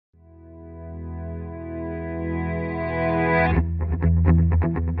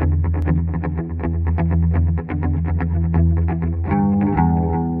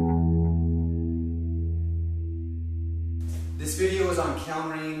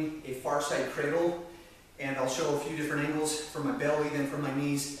countering a Farside Cradle, and I'll show a few different angles from my belly, then from my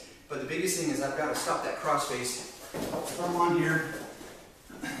knees. But the biggest thing is I've got to stop that crossface. If I'm on here,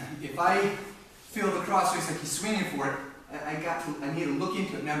 if I feel the crossface like he's swinging for it, I need to look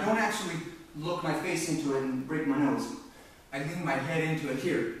into it. Now don't actually look my face into it and break my nose. I lean my head into it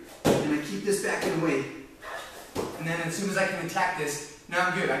here, and I keep this back in the way. And then as soon as I can attack this, now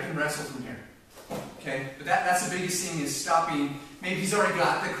I'm good, I can wrestle from here. Okay, but that's the biggest thing, is stopping. Maybe he's already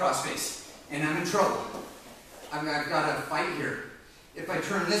got the crossface, and I'm in trouble. I've got to fight here. If I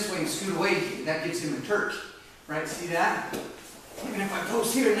turn this way and scoot away, that gives him a turk. Right, see that? Even if I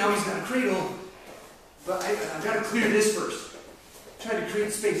post here, now he's got a cradle, but I've got to clear this first. Try to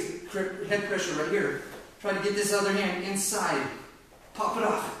create space, head pressure right here. Try to get this other hand inside. Pop it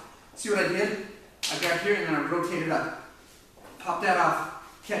off. See what I did? I got here and then I rotate it up. Pop that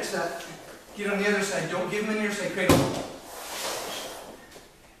off. Catch that. Get on the other side. Don't give him a near side cradle.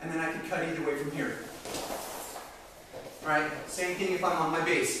 And then I can cut either way from here. Alright, same thing if I'm on my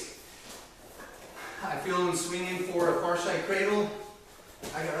base. I feel him swinging for a Farside Cradle.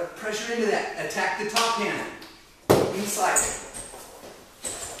 I gotta pressure into that. Attack the top hand. Inside.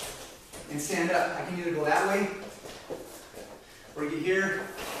 And stand up. I can either go that way, or get here.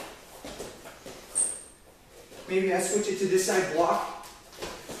 Maybe I switch it to this side block,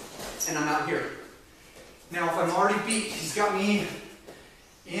 and I'm out here. Now if I'm already beat, he's got me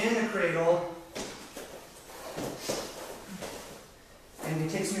in a cradle, and he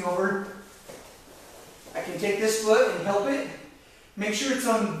takes me over. I can take this foot and help it. Make sure it's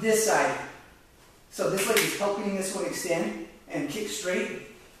on this side. So this leg is helping this one extend and kick straight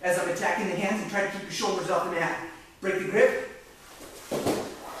as I'm attacking the hands, and try to keep your shoulders off the mat. Break the grip.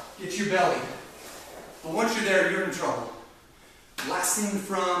 Get your belly. But once you're there, you're in trouble. Last thing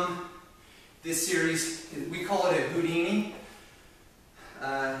from this series, we call it a Houdini.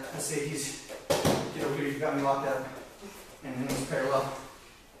 Let's say get over here, you've got me locked up, and then he's parallel.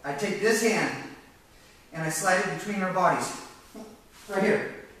 I take this hand, and I slide it between our bodies, right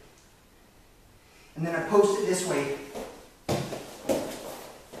here. And then I post it this way.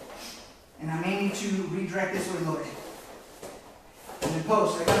 And I'm aiming to redirect this way a little bit. And then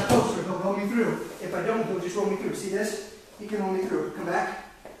post. I got a poster, he'll roll me through. If I don't, he'll just roll me through. See this? He can roll me through. Come back.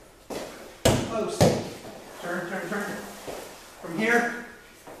 Post. Turn, turn, turn. From here,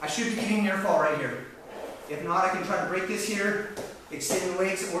 I should be getting near fall right here. If not, I can try to break this here, extend the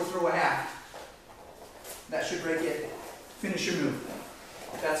legs, or throw a half. That should break it. Finish your move.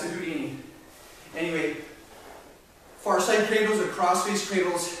 That's a Houdini. Anyway, Farside cradles or crossface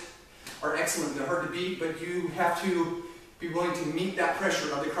cradles are excellent. They're hard to beat, but you have to be willing to meet that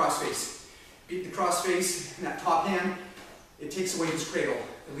pressure of the crossface. Beat the crossface and that top hand, it takes away his cradle,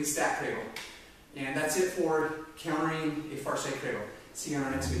 at least that cradle. And that's it for countering a Farside cradle. See you on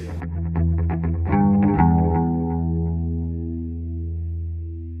our next video.